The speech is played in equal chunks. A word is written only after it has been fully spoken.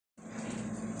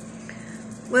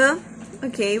Well,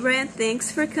 okay, Brian, thanks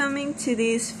for coming to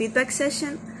this feedback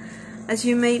session. As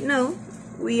you may know,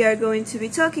 we are going to be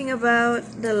talking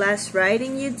about the last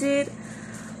writing you did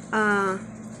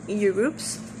in your group,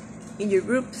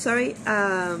 sorry.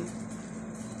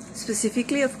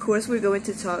 Specifically, of course, we're going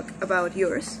to talk about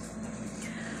yours.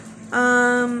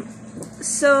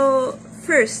 So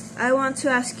first, I want to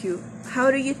ask you,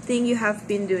 how do you think you have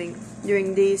been doing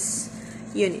during this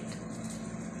unit?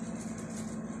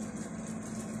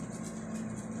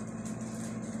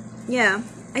 Yeah,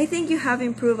 I think you have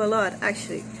improved a lot,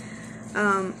 actually.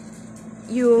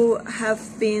 You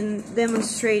have been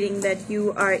demonstrating that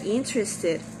you are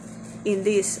interested in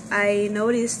this. I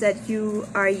noticed that you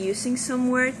are using some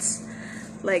words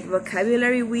like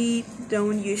vocabulary we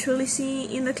don't usually see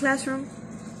in the classroom.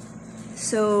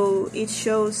 So it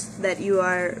shows that you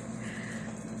are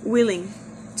willing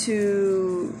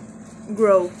to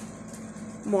grow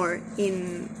more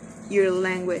in your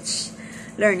language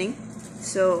learning.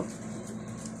 So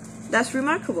that's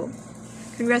remarkable.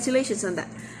 Congratulations on that.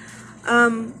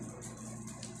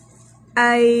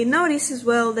 I noticed as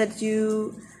well that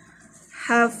you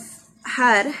have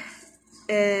had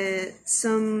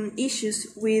some issues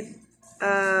with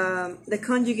the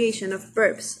conjugation of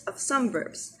verbs, of some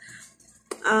verbs.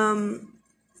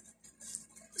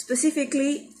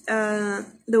 Specifically,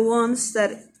 the ones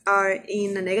that are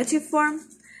in a negative form,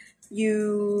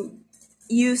 you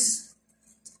used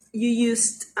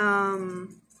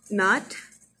not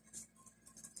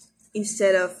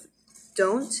instead of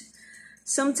don't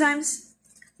sometimes,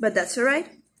 but that's alright.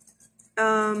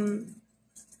 I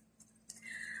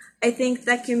think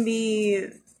that can be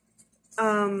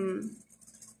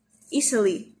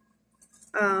easily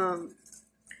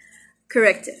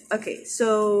corrected. Okay,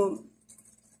 so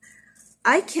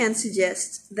I can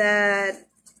suggest that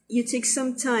you take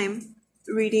some time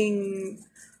reading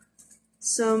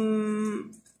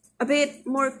some a bit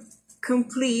more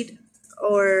complete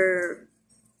or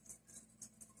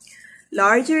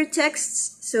larger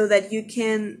texts so that you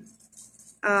can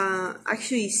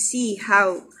actually see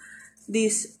how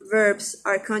these verbs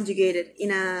are conjugated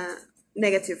in a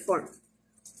negative form.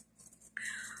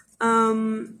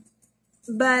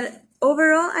 But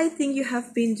overall, I think you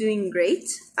have been doing great.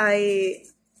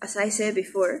 As I said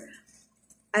before,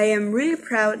 I am really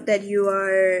proud that you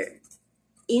are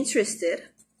interested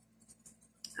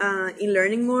in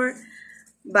learning more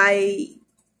by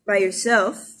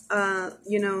yourself.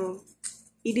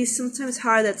 It is sometimes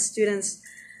hard that students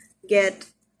get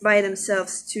by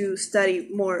themselves to study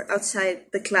more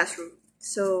outside the classroom.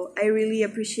 So I really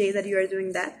appreciate that you are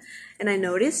doing that, and I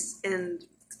noticed, and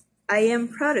I am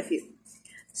proud of you.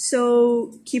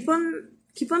 So keep on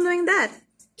doing that.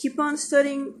 Keep on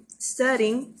studying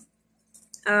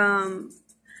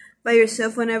by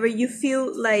yourself whenever you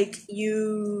feel like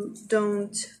you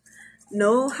don't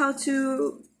know how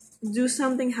to do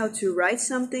something, how to write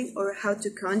something, or how to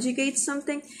conjugate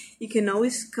something. You can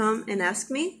always come and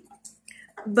ask me.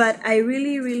 But I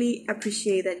really, really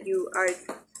appreciate that you are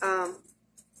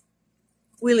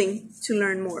willing to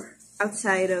learn more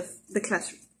outside of the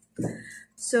classroom.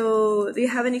 So, do you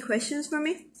have any questions for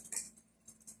me?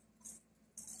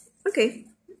 Okay,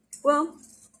 well,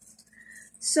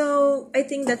 so I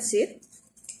think that's it.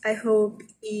 I hope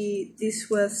this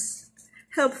was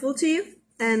helpful to you,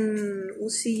 and we'll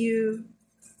see you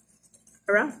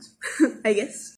around, I guess.